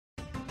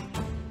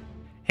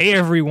Hey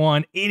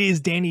everyone, it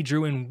is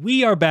DandyDrew and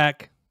we are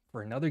back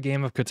for another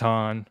game of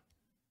Catan.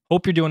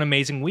 Hope you're doing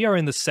amazing. We are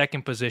in the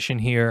second position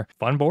here.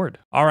 Fun board.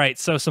 All right,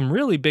 so some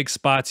really big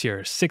spots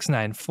here. 6,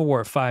 9,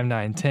 4, 5,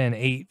 9, 10,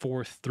 8,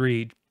 4,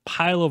 3.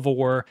 Pile of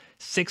ore,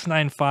 6,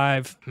 9,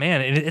 5.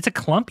 Man, it's a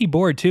clumpy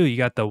board too. You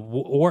got the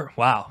ore.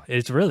 Wow,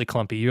 it's really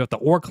clumpy. You have the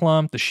ore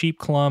clump, the sheep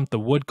clump, the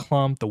wood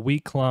clump, the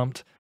wheat clump.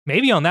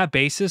 Maybe on that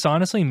basis,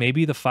 honestly,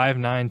 maybe the 5,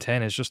 9,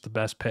 10 is just the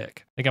best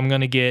pick. Like I'm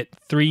going to get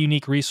 3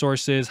 unique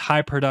resources,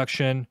 high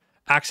production,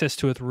 access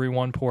to a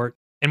 3-1 port,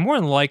 and more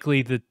than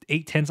likely the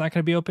 8, 10 is not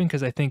going to be open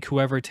because I think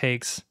whoever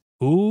takes...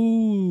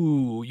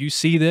 Ooh, you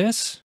see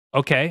this?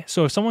 Okay,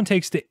 so if someone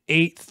takes the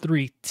 8,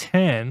 3,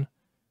 10,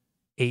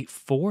 8,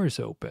 4 is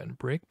open,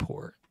 brick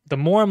port. The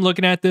more I'm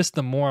looking at this,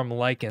 the more I'm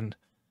liking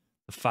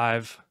the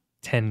 5,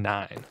 10,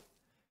 9.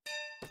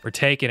 We're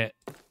taking it.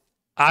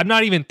 I'm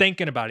not even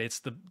thinking about it. It's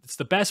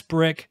the best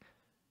brick,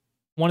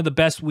 one of the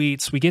best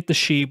wheats. We get the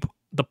sheep,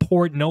 the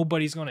port.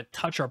 Nobody's going to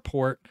touch our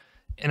port.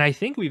 And I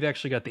think we've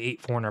actually got the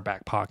 8, 4 in our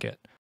back pocket.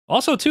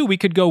 Also, too, we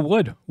could go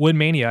wood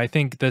mania. I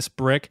think this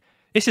brick,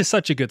 this is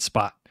such a good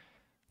spot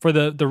for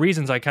the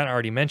reasons I kind of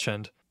already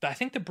mentioned. I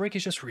think the brick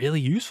is just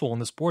really useful on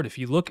this board. If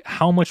you look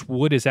how much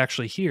wood is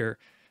actually here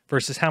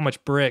versus how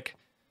much brick,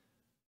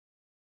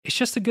 it's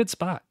just a good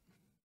spot.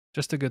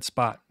 Just a good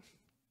spot.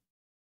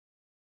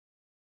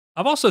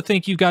 I also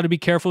think you've got to be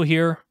careful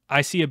here.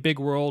 I see a big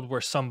world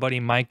where somebody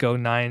might go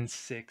 9,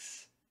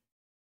 6,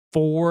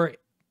 4,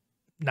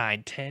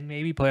 9, 10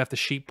 maybe, play off the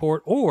sheep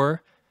port,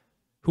 or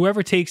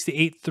whoever takes the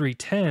 8, 3,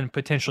 10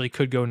 potentially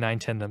could go 9,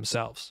 10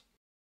 themselves.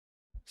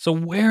 So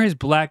where is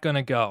black going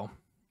to go?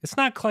 It's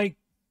not quite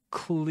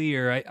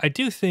clear. I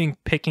do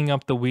think picking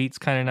up the wheat's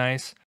kind of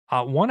nice.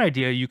 One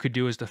idea you could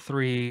do is the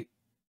 3,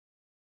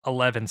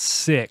 11,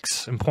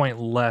 6 and point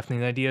left. And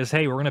the idea is,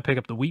 hey, we're going to pick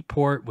up the wheat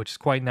port, which is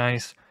quite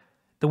nice.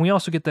 Then we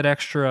also get that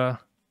extra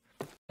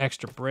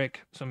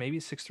brick. So maybe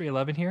 6, 3,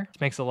 11 here.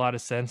 This makes a lot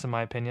of sense in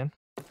my opinion.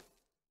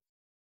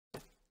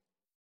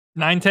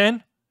 9,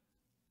 10.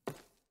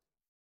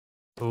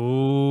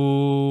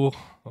 Oh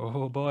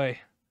boy.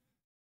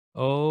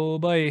 Oh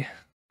boy.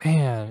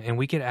 Man, and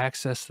we get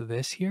access to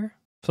this here.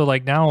 So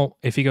like now,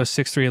 if he goes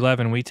 6, 3,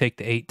 11, we take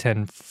the 8,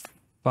 10,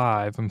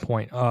 5 and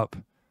point up.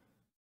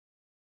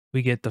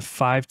 We get the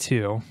 5,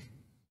 2,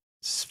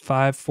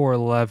 5, 4,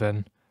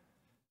 11.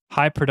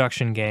 High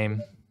production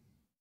game.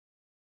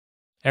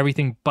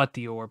 Everything but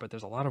the ore, but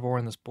there's a lot of ore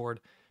in this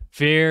board.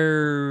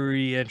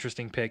 Very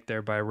interesting pick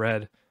there by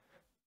red.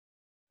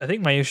 I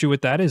think my issue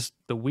with that is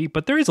the wheat,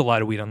 but there is a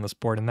lot of wheat on this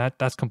board, and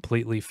that's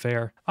completely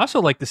fair. I also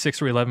like the 6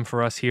 or 11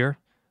 for us here.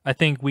 I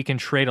think we can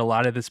trade a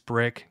lot of this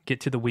brick, get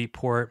to the wheat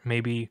port,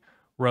 maybe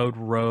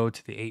road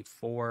to the 8,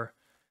 4.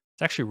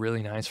 It's actually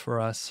really nice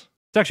for us.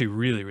 It's actually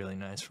really, really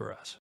nice for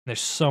us.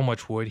 There's so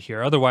much wood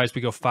here. Otherwise,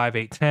 we go 5,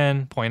 8,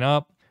 10, point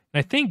up. And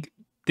I think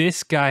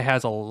this guy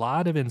has a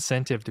lot of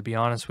incentive, to be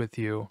honest with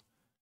you,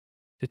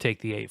 to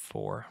take the 8,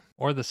 4.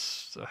 Or the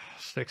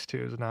 6, 2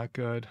 is not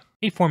good.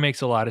 8, 4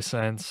 makes a lot of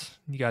sense.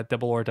 You got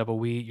double ore, double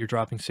wheat. You're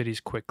dropping cities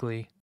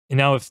quickly. And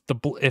now if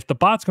the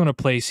bot's going to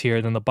place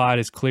here, then the bot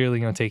is clearly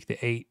going to take the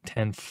 8,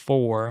 10,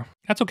 4.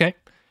 That's okay.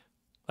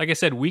 Like I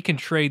said, we can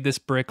trade this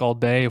brick all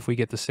day if we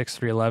get the 6,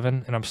 3,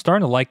 11. And I'm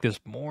starting to like this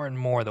more and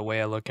more the way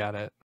I look at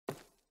it.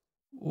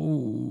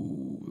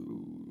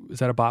 Ooh. Is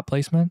that a bot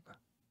placement?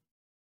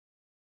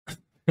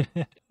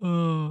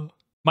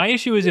 My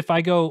issue is if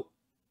I go...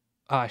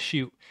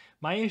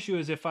 My issue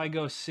is if I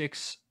go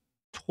 6,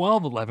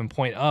 12, 11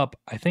 point up,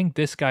 I think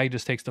this guy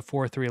just takes the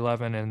 4, 3,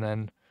 11 and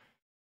then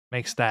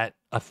makes that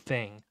a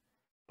thing.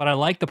 But I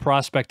like the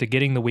prospect of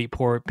getting the wheat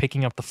port,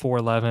 picking up the 4,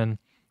 11.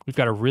 We've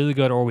got a really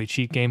good ore wheat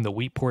cheat game. The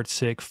wheat port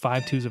 6,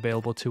 5, 2 is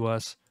available to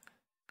us.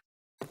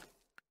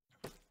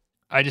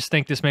 I just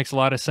think this makes a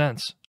lot of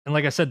sense. And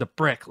like I said, the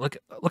brick. Look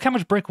how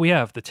much brick we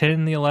have. The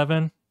 10, the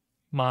 11,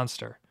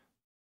 monster.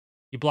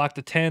 You block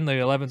the 10, the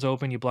 11's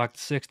open. You block the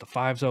 6, the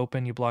 5's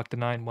open. You block the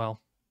 9.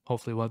 Well,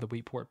 hopefully we'll have the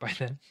wheat port by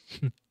then.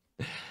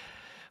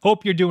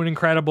 Hope you're doing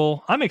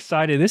incredible. I'm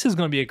excited. This is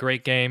going to be a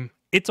great game.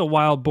 It's a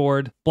wild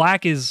board.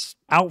 Black is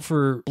out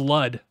for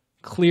blood,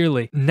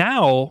 clearly.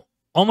 Now,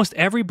 almost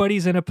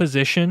everybody's in a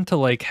position to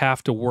like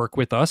have to work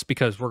with us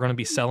because we're going to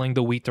be selling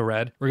the wheat to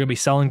red. We're going to be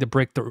selling the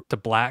brick to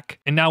black.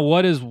 And now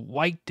what does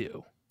white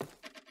do?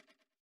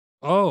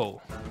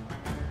 Oh.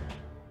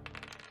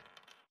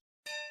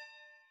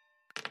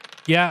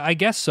 Yeah, I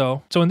guess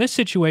so. So in this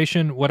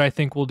situation, what I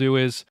think we'll do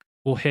is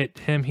we'll hit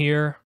him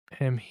here,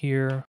 him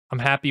here. I'm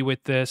happy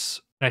with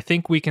this. And I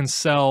think we can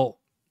sell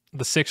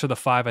the 6 or the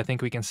 5. I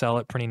think we can sell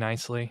it pretty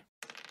nicely.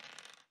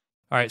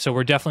 All right, so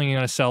we're definitely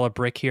going to sell a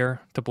brick here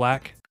to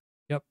black.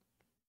 Yep.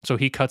 So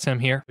he cuts him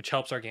here, which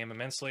helps our game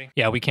immensely.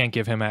 Yeah, we can't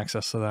give him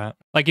access to that.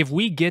 Like if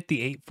we get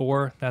the 8,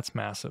 4, that's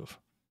massive.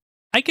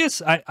 I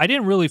guess I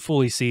didn't really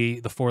fully see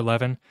the 4,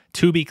 11.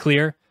 To be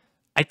clear,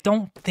 I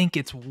don't think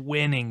it's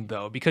winning,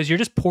 though, because you're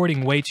just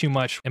porting way too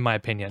much, in my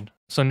opinion.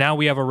 So now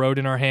we have a road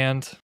in our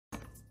hand.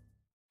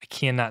 I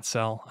cannot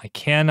sell. I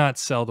cannot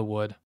sell the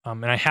wood.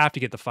 And I have to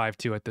get the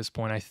 5-2 at this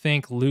point. I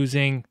think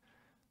losing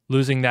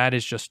Losing that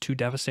is just too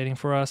devastating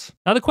for us.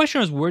 Now the question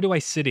is, where do I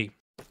city?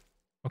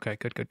 Okay,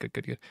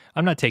 good.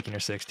 I'm not taking your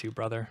 6-2,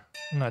 brother.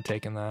 I'm not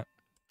taking that.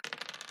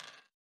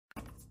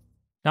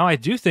 Now I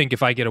do think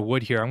if I get a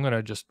wood here, I'm going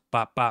to just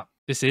bop, bop.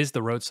 This is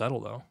the road settle,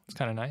 though. It's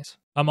kind of nice.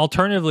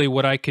 Alternatively,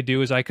 what I could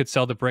do is I could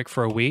sell the brick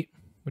for a wheat,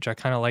 which I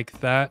kind of like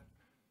that.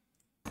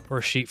 Or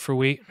a sheep for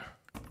wheat,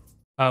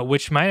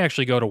 which might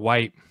actually go to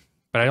white,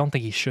 but I don't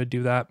think he should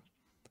do that.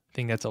 I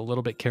think that's a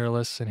little bit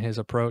careless in his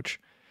approach.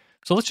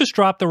 So let's just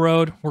drop the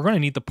road. We're going to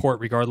need the port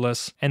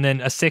regardless. And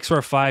then a 6 or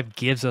a 5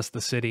 gives us the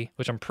city,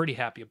 which I'm pretty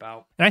happy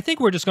about. And I think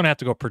we're just going to have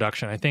to go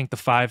production. I think the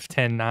 5,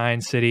 10,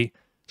 9 city,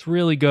 it's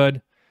really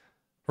good.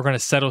 We're going to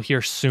settle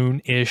here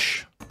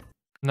soon-ish.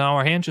 No,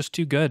 our hand's just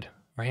too good.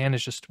 Our hand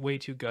is just way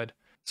too good.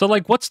 So,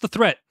 like, what's the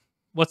threat?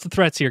 What's the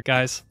threats here,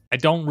 guys? I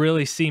don't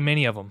really see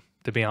many of them,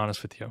 to be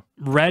honest with you.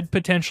 Red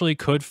potentially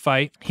could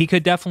fight. He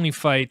could definitely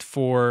fight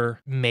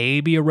for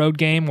maybe a road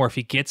game, or if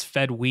he gets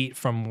fed wheat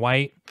from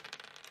white.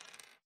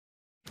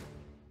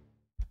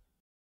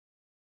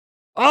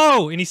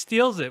 Oh, and he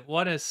steals it.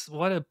 What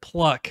a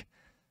pluck.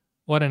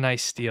 What a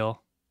nice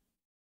steal.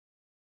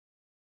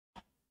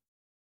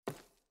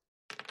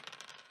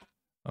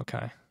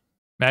 Okay.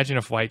 Imagine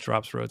if white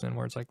drops roads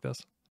inwards like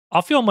this.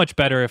 I'll feel much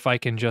better if I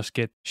can just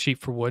get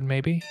sheep for wood,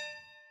 maybe.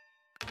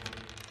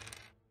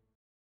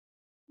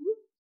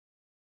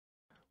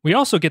 We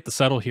also get the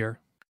settle here.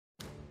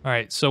 All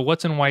right, so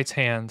what's in white's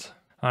hand?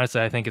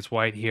 Honestly, I think it's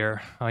white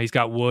here. He's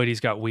got wood,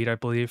 he's got wheat, I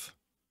believe.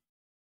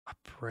 A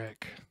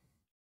brick.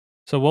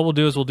 So what we'll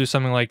do is we'll do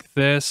something like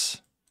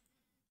this.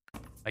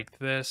 Like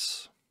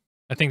this.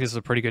 I think this is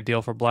a pretty good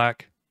deal for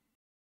black.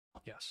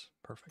 Yes,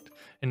 perfect.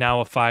 And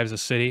now a 5 is a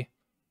city.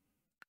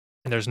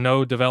 And there's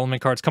no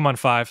development cards. Come on,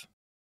 5.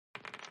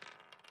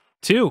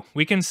 2.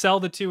 We can sell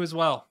the 2 as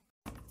well.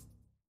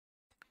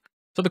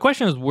 So the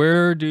question is,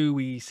 where do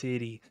we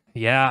city?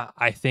 Yeah,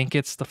 I think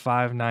it's the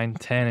 5, 9,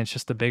 10. It's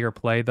just the bigger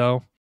play,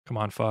 though. Come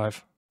on,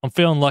 5. I'm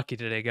feeling lucky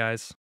today,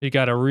 guys. You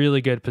got a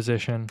really good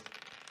position.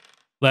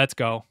 Let's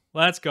go.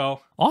 Let's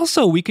go.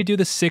 Also, we could do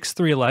the 6,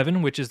 3,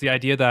 11, which is the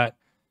idea that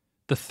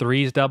the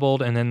 3 is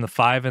doubled and then the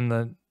 5 and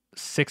the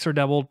 6 are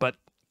doubled. But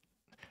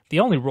the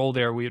only roll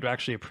there we would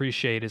actually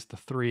appreciate is the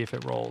 3 if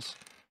it rolls.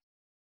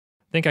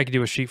 I think I could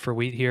do a sheep for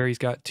wheat here. He's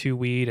got 2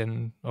 wheat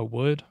and a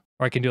wood.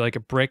 Or I can do like a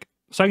brick.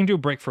 So I can do a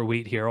brick for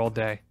wheat here all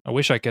day. I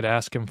wish I could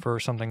ask him for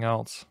something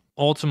else.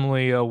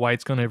 Ultimately,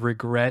 white's going to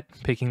regret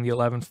picking the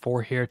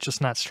 11-4 here. It's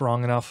just not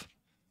strong enough,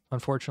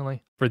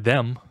 unfortunately, for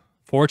them.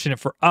 Fortunate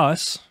for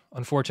us,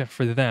 unfortunate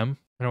for them.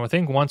 You know, I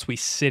think once we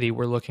city,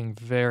 we're looking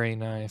very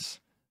nice.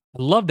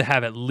 I'd love to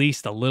have at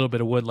least a little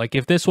bit of wood. Like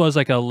if this was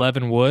like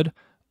 11 wood,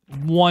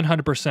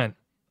 100%,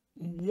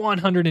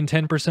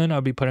 110%,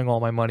 I'd be putting all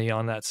my money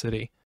on that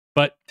city.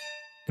 But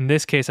in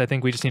this case, I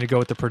think we just need to go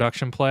with the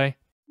production play.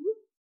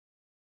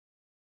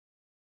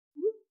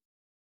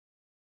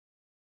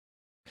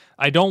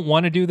 I don't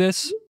want to do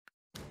this.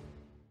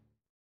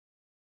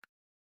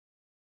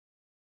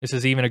 This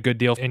is even a good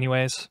deal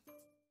anyways.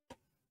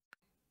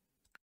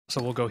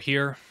 So we'll go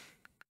here.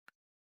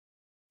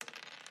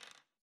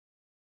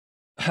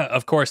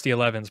 Of course, the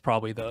 11 is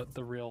probably the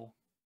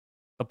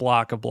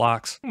block of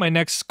blocks. My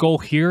next goal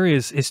here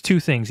is 2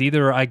 things.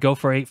 Either I go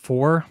for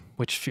 8-4,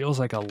 which feels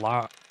like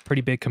a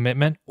pretty big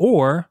commitment,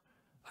 or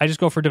I just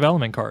go for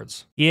development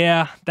cards.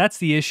 Yeah, that's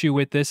the issue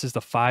with this, is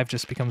the 5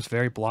 just becomes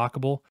very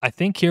blockable. I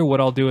think here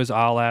what I'll do is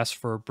I'll ask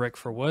for brick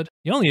for wood.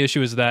 The only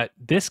issue is that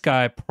this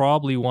guy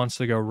probably wants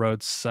to go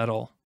road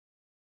settle.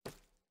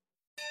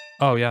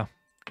 Oh, yeah.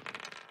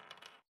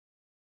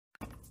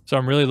 So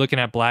I'm really looking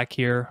at black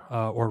here,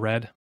 or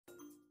red.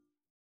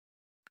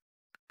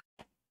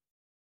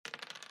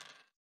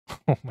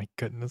 Oh my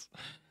goodness.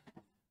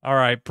 All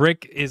right,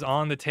 brick is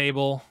on the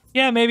table.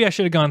 Yeah, maybe I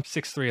should have gone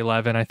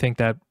 6-3-11. I think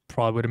that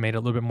probably would have made a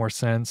little bit more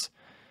sense.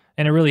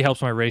 And it really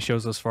helps my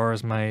ratios as far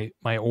as my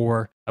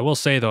ore. I will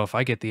say, though, if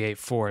I get the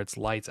 8-4, it's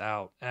lights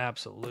out.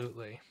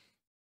 Absolutely.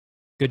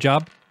 Good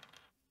job.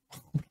 Oh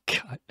my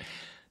God.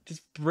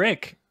 Just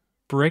brick.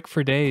 Brick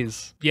for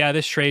days. Yeah,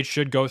 this trade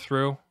should go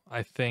through.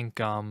 I think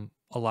a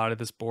lot of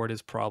this board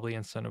is probably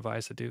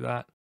incentivized to do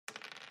that.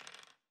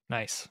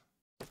 Nice.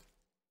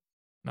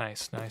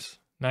 Nice, nice.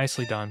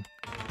 Nicely done.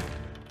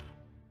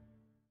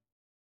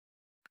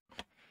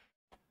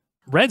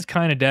 Red's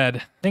kind of dead.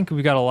 I think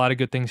we got a lot of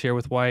good things here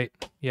with white.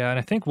 Yeah, and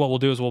I think what we'll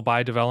do is we'll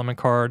buy a development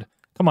card.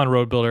 Come on,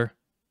 road builder.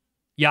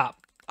 Yop.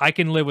 I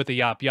can live with the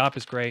Yop. Yop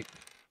is great.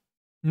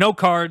 No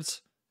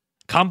cards.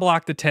 Come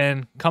block the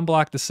 10. Come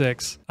block the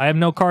 6. I have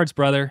no cards,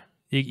 brother.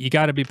 You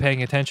got to be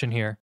paying attention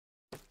here.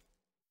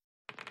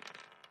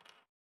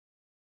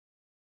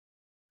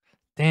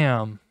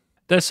 Damn.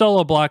 The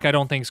solo block I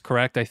don't think is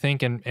correct. I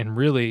think, and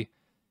really,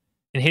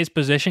 in his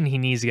position, he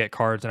needs to get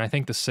cards, and I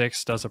think the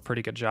 6 does a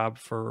pretty good job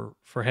for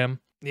him.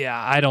 Yeah,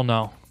 I don't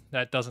know.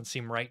 That doesn't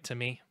seem right to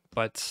me,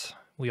 but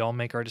we all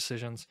make our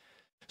decisions.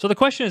 So the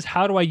question is,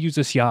 how do I use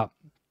this Yop?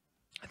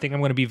 I think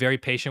I'm going to be very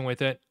patient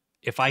with it.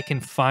 If I can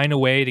find a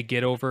way to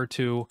get over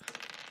to...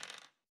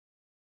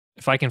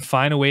 If I can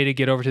find a way to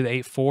get over to the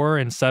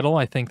 8-4 and settle,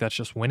 I think that's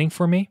just winning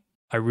for me.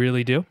 I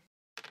really do.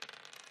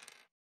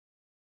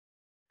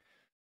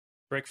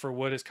 Brick for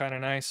wood is kind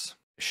of nice.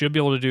 Should be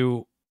able to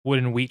do wood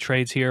and wheat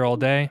trades here all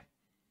day.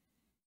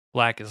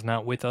 Black is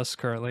not with us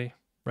currently.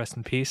 Rest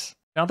in peace.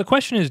 Now the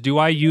question is, do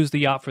I use the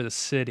yacht for the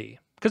city?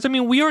 Because, I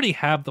mean, we already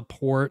have the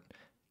port.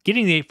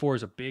 Getting the 8-4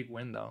 is a big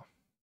win, though.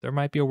 There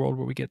might be a world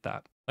where we get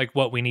that. Like,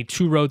 what? We need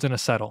 2 roads and a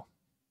settle.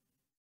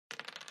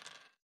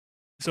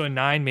 So in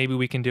 9, maybe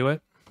we can do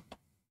it.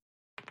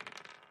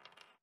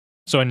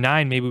 So in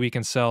 9, maybe we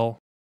can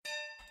sell.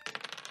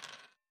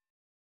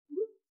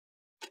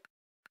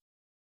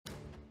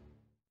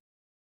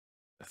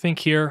 I think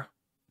here,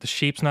 the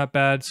sheep's not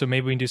bad, so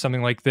maybe we can do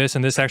something like this,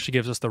 and this actually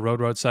gives us the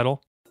road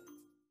settle.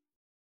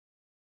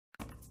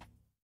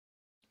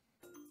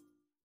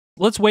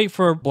 Let's wait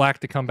for black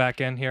to come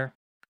back in here.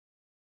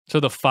 So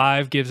the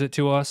 5 gives it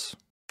to us.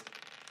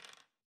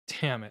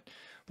 Damn it.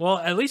 Well,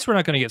 at least we're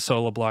not going to get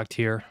solo blocked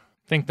here.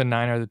 I think the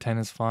 9 or the 10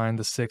 is fine.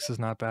 The 6 is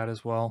not bad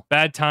as well.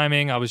 Bad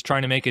timing. I was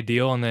trying to make a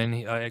deal, and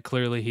then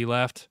clearly he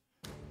left.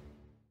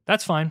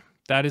 That's fine.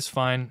 That is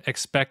fine.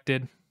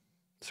 Expected.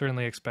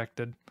 Certainly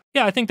expected.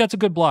 Yeah, I think that's a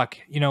good block.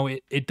 You know,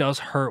 it does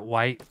hurt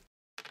white.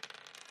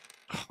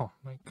 Oh,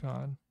 my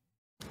God.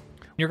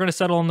 You're going to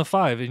settle on the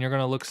 5, and you're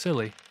going to look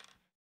silly.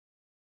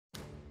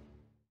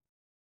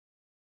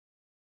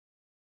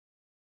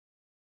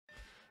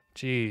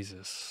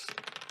 Jesus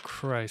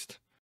Christ.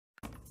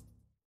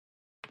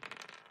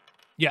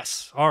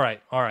 Yes. All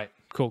right. All right.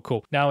 Cool,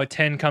 cool. Now a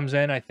 10 comes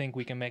in. I think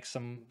we can make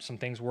some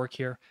things work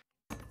here.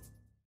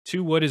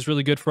 2 wood is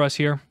really good for us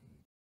here.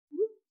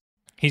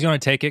 He's going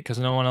to take it because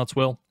no one else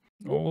will.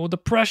 Oh, the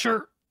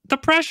pressure. The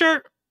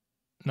pressure.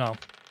 No.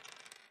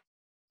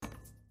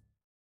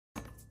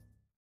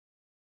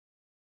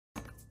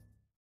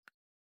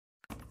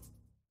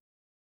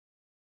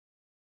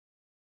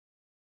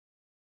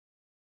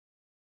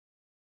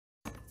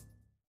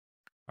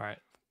 All right.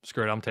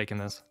 Screw it. I'm taking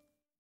this.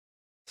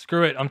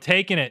 Screw it. I'm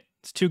taking it.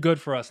 It's too good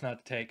for us not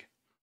to take.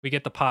 We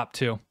get the pop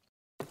too.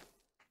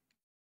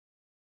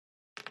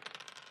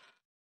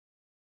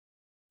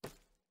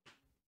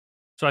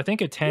 So I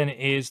think a 10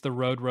 is the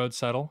road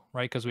settle,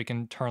 right? Because we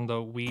can turn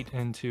the wheat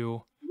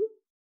into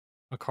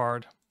a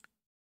card.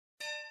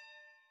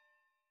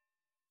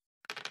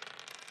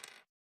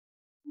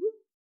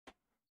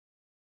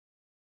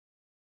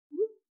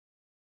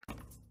 I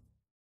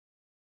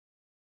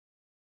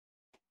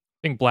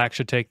think black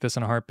should take this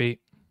in a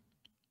heartbeat.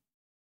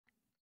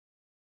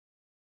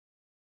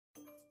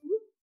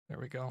 There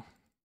we go.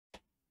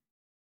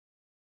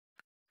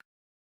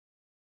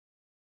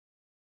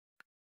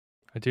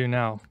 I do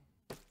now.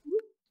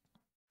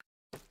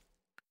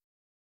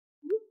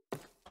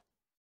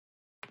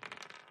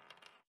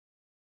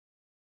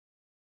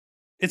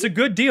 It's a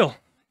good deal.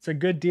 It's a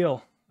good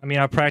deal. I mean,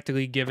 I've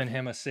practically given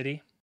him a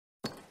city.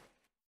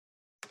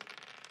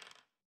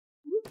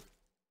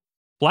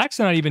 Black's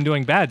not even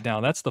doing bad now.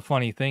 That's the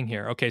funny thing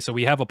here. Okay, so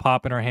we have a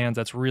pop in our hands.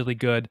 That's really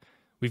good.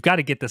 We've got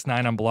to get this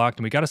 9 unblocked,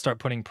 and we got to start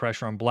putting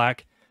pressure on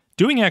black.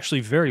 Doing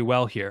actually very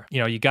well here.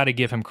 You know, you got to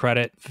give him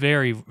credit.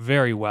 Very,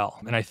 very well.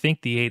 And I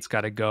think the 8's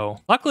got to go.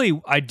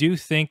 Luckily, I do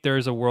think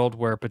there's a world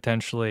where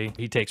potentially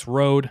he takes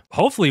road.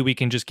 Hopefully, we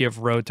can just give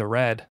road to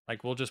red.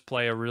 Like, we'll just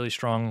play a really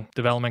strong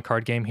development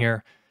card game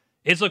here.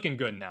 It's looking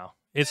good now.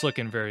 It's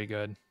looking very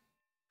good.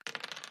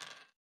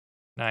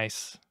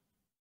 Nice.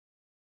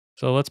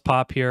 So let's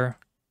pop here.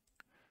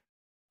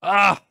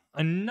 Ah,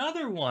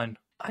 another one.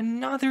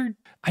 Another.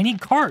 I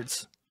need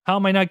cards. How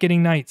am I not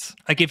getting knights?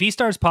 Like, if he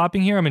starts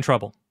popping here, I'm in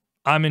trouble.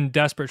 I'm in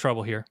desperate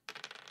trouble here.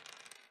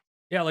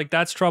 Yeah, like,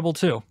 that's trouble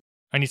too.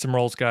 I need some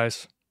rolls,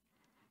 guys.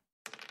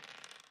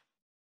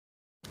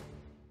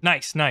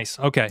 Nice, nice.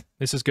 Okay,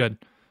 this is good.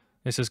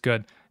 This is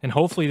good. And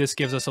hopefully this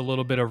gives us a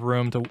little bit of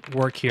room to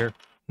work here.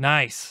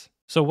 Nice.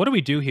 So what do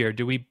we do here?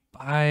 Do we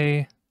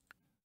buy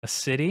a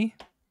city?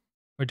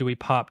 Or do we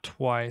pop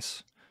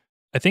twice?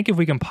 I think if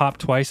we can pop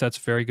twice, that's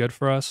very good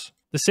for us.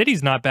 The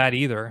city's not bad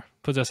either.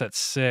 Puts us at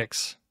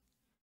 6.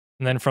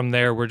 And then from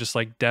there, we're just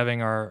like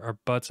deving our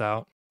butts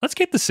out. Let's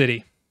get the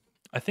city.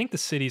 I think the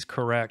city's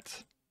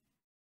correct.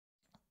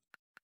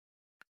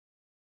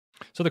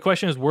 So the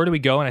question is, where do we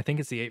go? And I think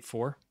it's the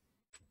 8-4.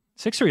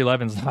 6 or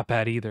 11 is not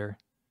bad either.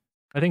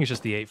 I think it's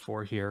just the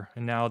 8-4 here.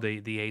 And now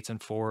the 8s and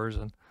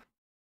 4s. And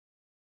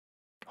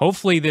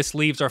hopefully this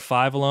leaves our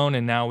 5 alone,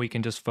 and now we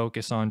can just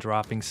focus on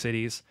dropping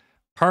cities.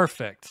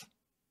 Perfect.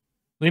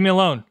 Leave me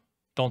alone.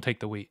 Don't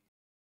take the wheat.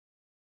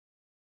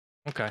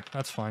 Okay,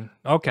 that's fine.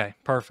 Okay,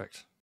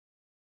 perfect.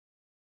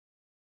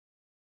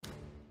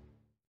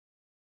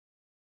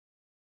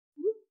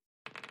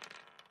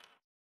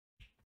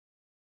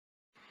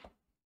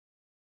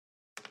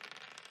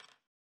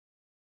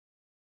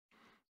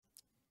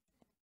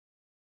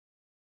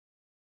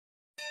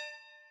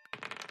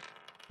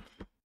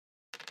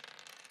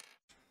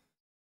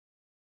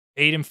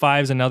 Eight and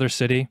 5 is another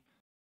city.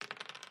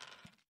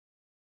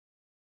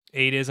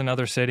 8 is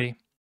another city.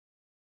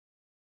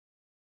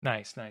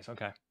 Nice, nice,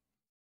 okay.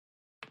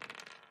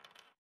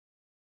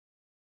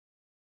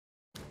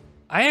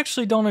 I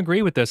actually don't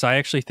agree with this. I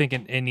actually think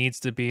it needs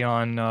to be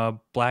on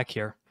black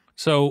here.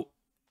 So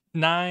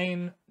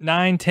 9,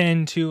 9,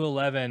 10, 2,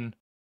 11.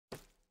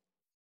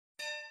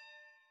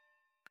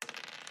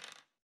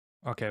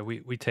 Okay,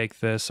 we take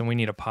this, and we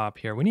need a pop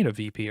here. We need a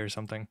VP or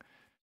something.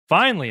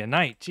 Finally, a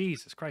knight.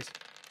 Jesus Christ.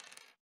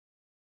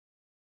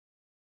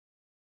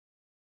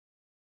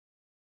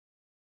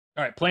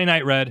 All right, play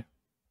knight red.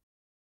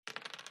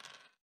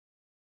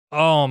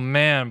 Oh,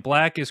 man.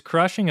 Black is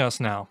crushing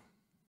us now.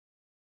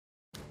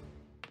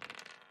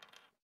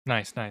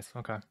 Nice, nice.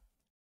 Okay.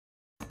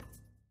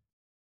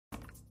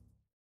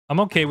 I'm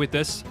okay with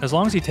this. As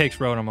long as he takes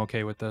road, I'm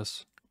okay with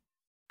this.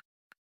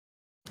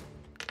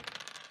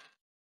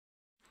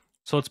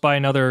 So let's buy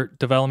another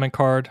development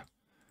card.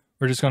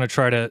 We're just going to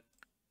try to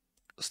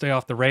stay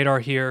off the radar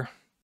here.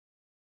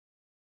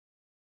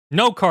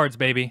 No cards,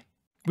 baby.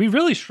 We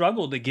really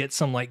struggled to get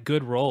some like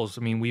good rolls.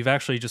 I mean, we've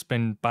actually just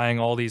been buying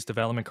all these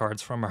development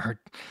cards from our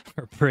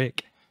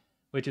brick,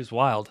 which is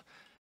wild.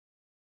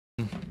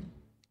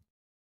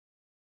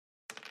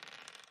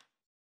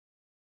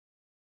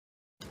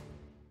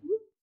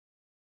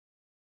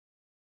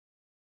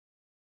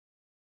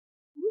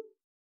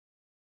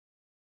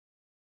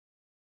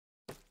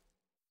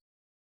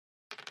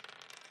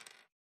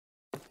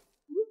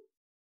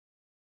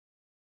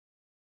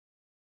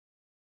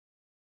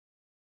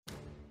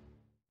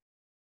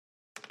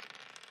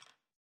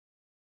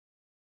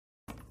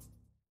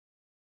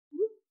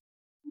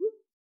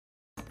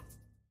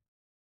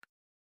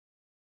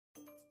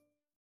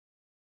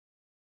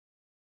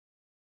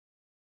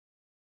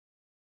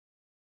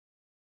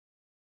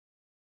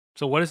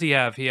 So what does he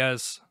have? He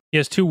has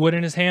 2 wood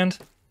in his hand.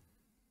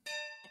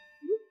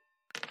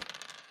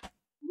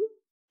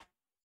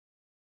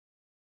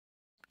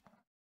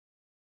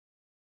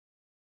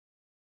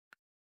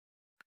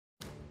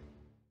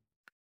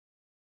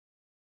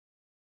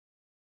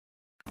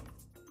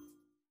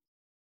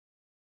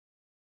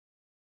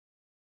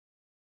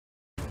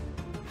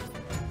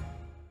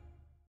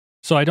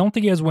 So I don't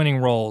think he has winning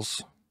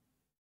rolls.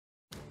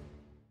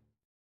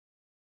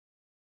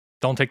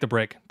 Don't take the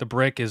brick. The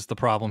brick is the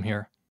problem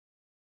here.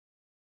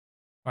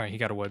 All right, he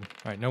got a wood.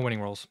 All right, no winning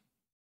rolls.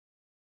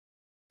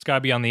 It's got to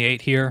be on the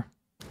 8 here.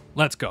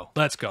 Let's go.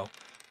 Let's go.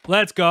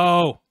 Let's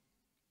go.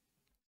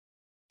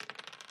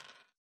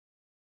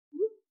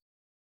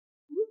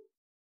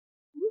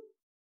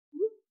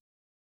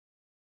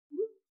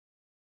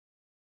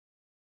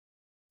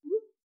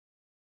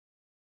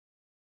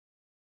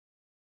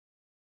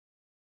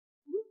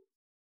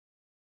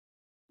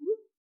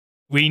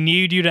 We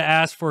need you to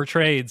ask for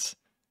trades.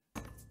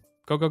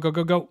 Go, go, go,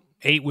 go, go.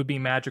 8 would be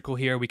magical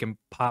here. We can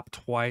pop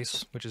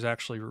twice, which is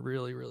actually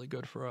really, really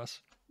good for us.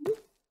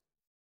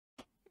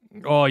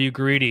 Oh, you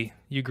greedy.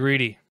 You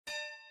greedy.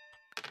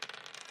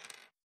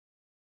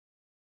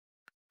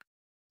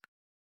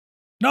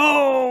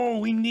 No,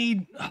 we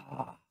need...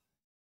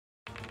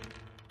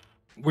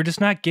 We're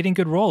just not getting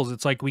good rolls.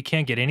 It's like we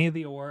can't get any of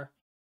the ore.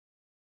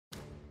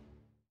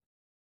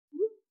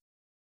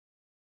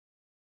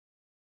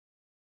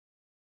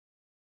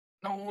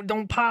 No,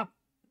 don't pop.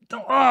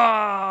 Don't.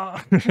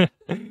 Ah.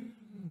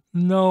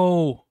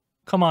 No.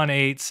 Come on,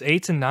 8s.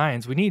 8s and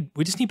 9s.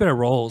 We just need better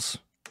rolls.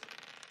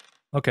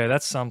 Okay,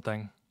 that's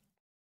something.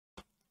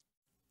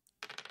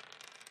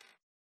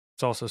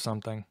 It's also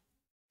something.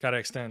 Gotta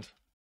extend.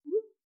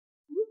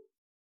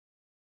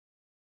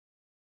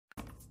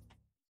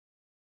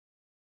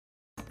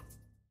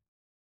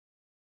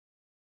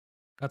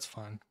 That's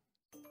fun.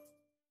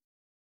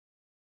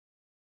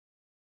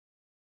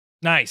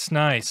 Nice,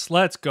 nice.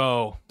 Let's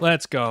go.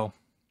 Let's go.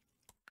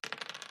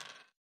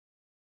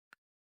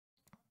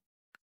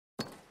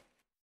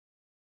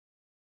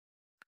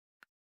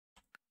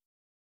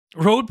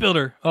 Road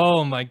builder.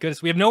 Oh my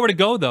goodness. We have nowhere to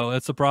go though.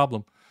 That's the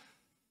problem.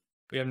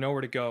 We have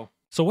nowhere to go.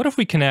 So what if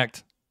we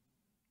connect?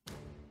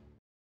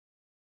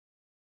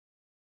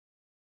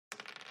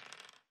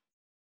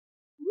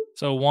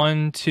 So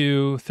 1,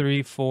 2,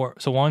 3, 4.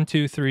 So 1,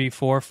 2, 3,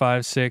 4,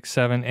 5, 6,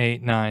 7,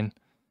 8, 9.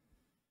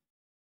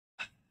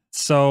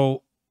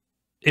 So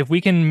if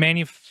we can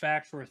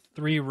manufacture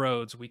 3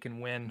 roads, we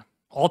can win.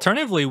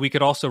 Alternatively, we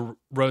could also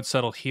road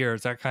settle here.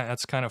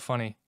 That's kind of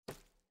funny.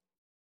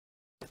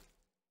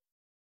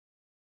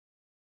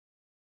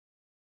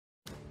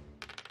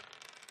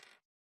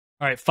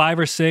 All right, 5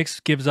 or 6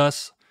 gives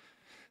us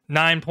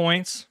 9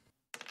 points.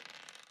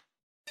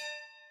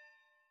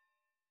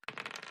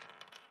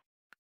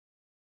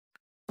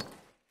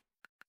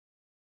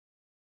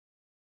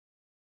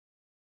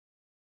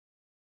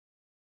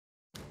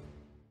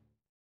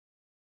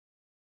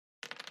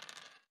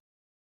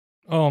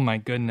 Oh my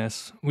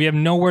goodness. We have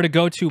nowhere to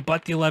go to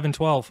but the 11,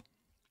 12.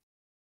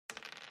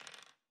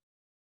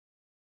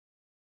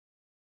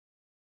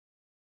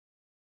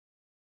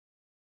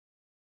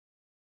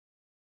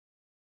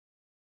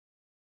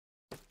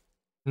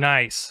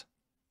 Nice.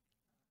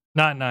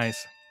 Not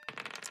nice.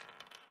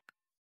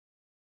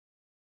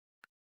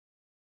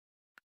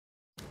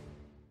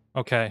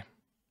 Okay.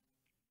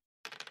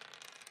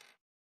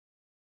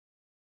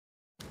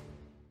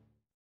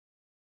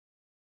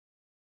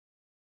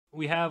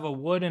 We have a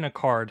wood and a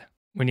card.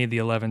 We need the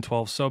 11,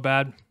 12 so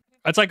bad.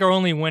 That's like our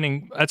only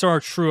winning. That's our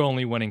true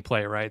only winning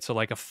play, right? So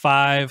like a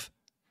 5.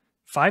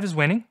 5 is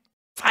winning?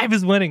 5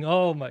 is winning.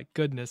 Oh my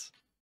goodness.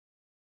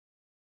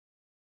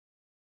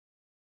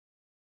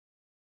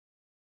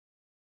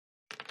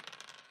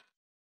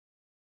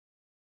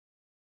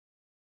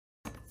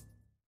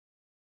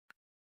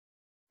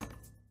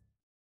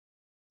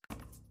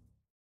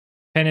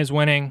 Ten is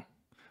winning.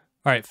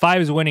 All right,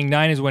 5 is winning,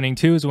 9 is winning,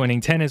 2 is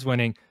winning, 10 is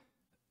winning,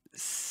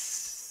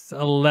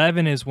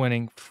 11 is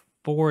winning,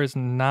 4 is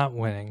not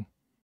winning.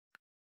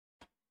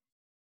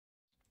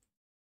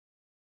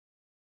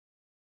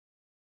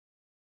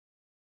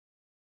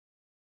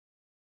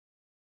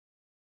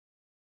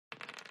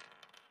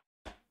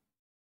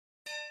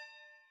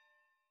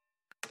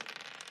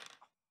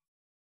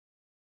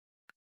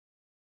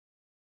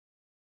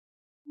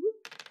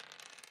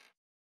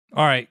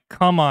 All right,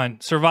 come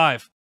on,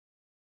 survive.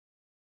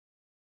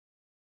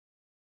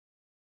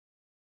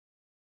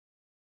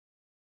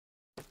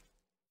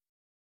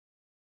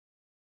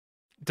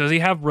 Does he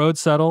have road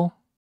settle?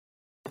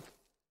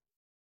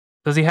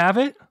 Does he have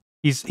it?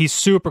 He's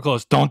super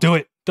close. Don't do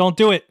it. Don't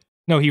do it.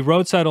 No, he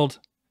road settled.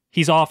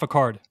 He's off a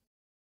card.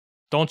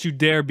 Don't you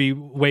dare be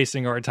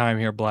wasting our time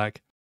here,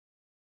 Black.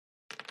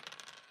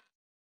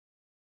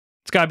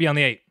 It's got to be on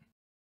the 8.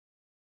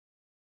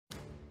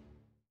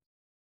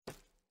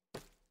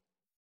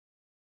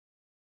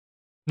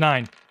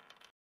 Nine.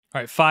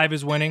 All right, 5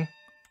 is winning.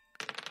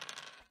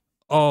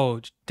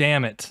 Oh,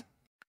 damn it.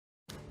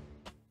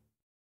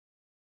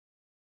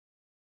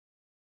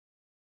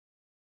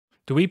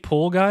 Do we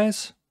pull,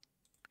 guys?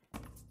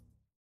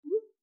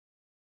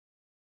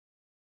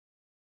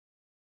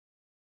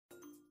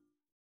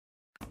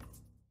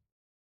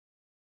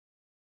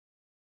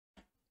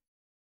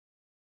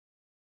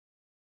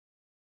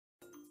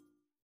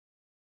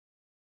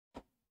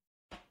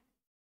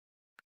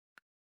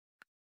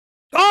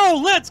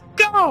 Oh, let's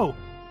go!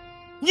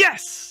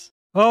 Yes!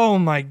 Oh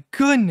my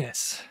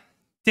goodness.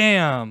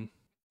 Damn.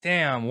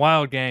 Damn,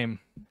 wild game.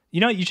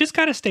 You know, you just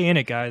got to stay in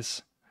it,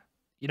 guys.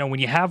 You know,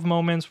 when you have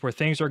moments where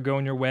things are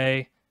going your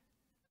way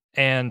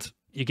and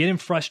you're getting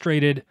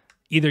frustrated,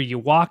 either you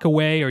walk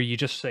away or you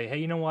just say, hey,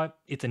 you know what?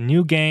 It's a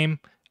new game.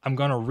 I'm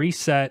going to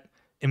reset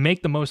and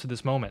make the most of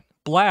this moment.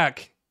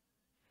 Black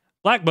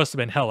must have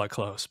been hella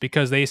close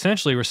because they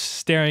essentially were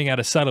staring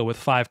at a settle with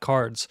 5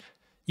 cards.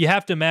 You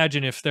have to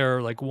imagine if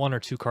they're like 1 or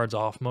 2 cards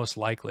off, most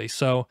likely.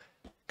 So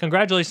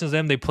congratulations to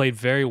them. They played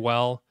very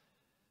well.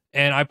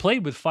 And I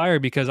played with fire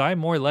because I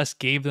more or less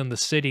gave them the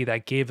city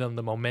that gave them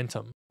the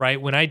momentum, right?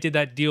 When I did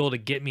that deal to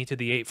get me to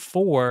the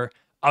 8-4,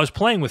 I was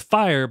playing with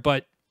fire,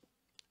 but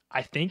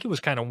I think it was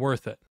kind of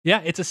worth it.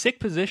 Yeah, it's a sick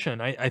position.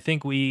 I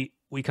think we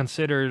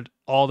considered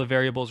all the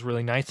variables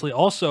really nicely.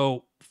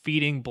 Also,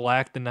 feeding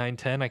Black the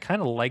 9-10, I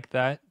kind of like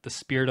that. The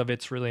spirit of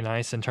it's really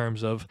nice in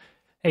terms of,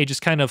 hey,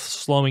 just kind of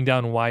slowing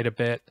down wide a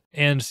bit.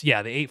 And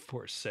yeah, the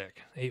 8-4 is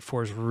sick.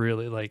 8-4 is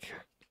really like,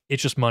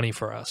 it's just money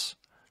for us.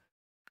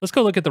 Let's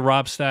go look at the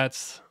Rob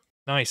stats.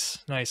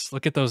 Nice, nice.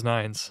 Look at those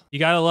 9s. You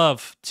gotta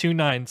love 2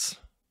 9s,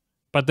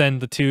 but then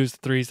the 2s,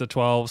 the 3s, the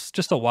 12s.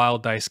 Just a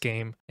wild dice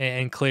game,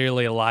 and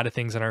clearly a lot of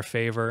things in our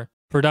favor.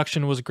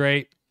 Production was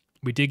great.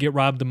 We did get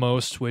robbed the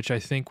most, which I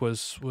think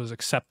was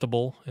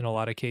acceptable in a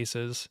lot of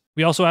cases.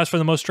 We also asked for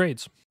the most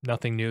trades.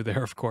 Nothing new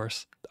there, of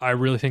course. I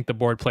really think the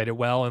board played it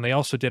well, and they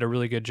also did a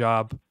really good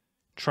job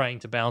trying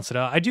to balance it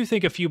out. I do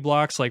think a few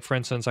blocks, like for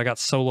instance, I got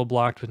solo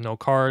blocked with no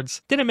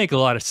cards. Didn't make a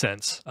lot of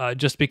sense,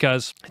 just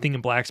because I think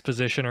in Black's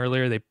position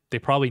earlier, they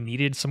probably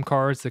needed some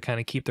cards to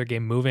kind of keep their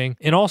game moving.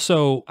 And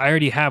also, I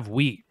already have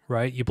wheat,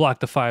 right? You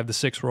block the 5, the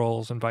 6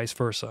 rolls, and vice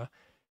versa.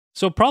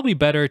 So probably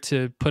better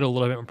to put a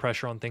little bit more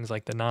pressure on things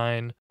like the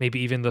 9, maybe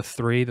even the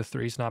 3. The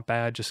 3's not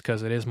bad just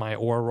because it is my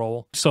ore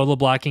roll. Solo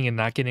blocking and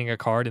not getting a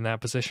card in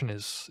that position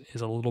is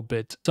a little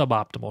bit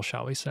suboptimal,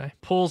 shall we say.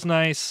 Pull's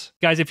nice.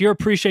 Guys, if you're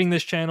appreciating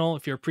this channel,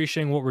 if you're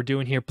appreciating what we're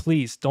doing here,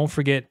 please don't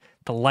forget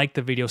to like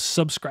the video,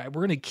 subscribe.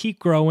 We're going to keep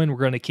growing. We're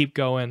going to keep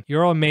going.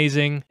 You're all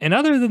amazing. And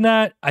other than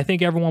that, I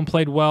think everyone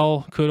played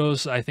well.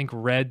 Kudos. I think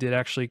Red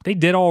they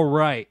did all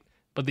right.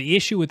 But the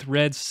issue with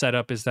Red's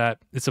setup is that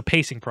it's a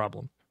pacing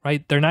problem.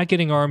 Right? They're not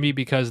getting army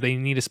because they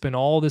need to spend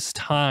all this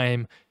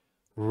time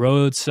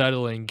road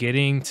settling,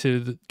 getting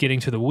to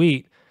the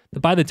wheat.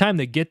 But by the time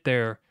they get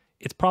there,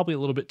 it's probably a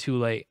little bit too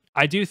late.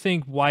 I do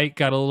think White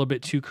got a little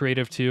bit too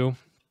creative too.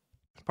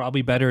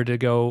 Probably better to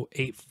go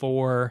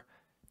 8-4,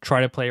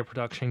 try to play a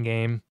production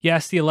game.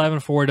 Yes, the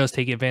 11-4 does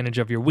take advantage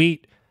of your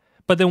wheat,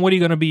 but then what are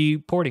you going to be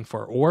porting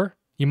for? Or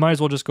you might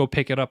as well just go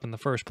pick it up in the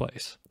first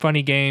place.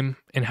 Funny game.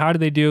 And how did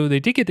they do? They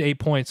did get to 8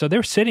 points, so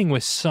they're sitting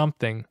with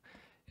something.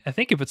 I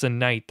think if it's a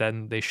knight,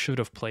 then they should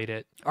have played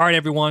it. All right,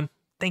 everyone.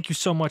 Thank you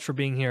so much for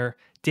being here.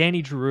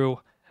 DandyDrew,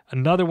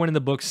 another one in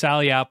the book,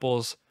 Sally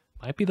Apples.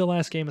 Might be the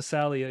last game of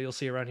Sally you'll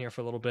see around here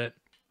for a little bit.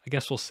 I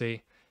guess we'll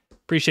see.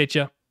 Appreciate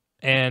you,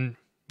 and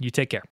you take care.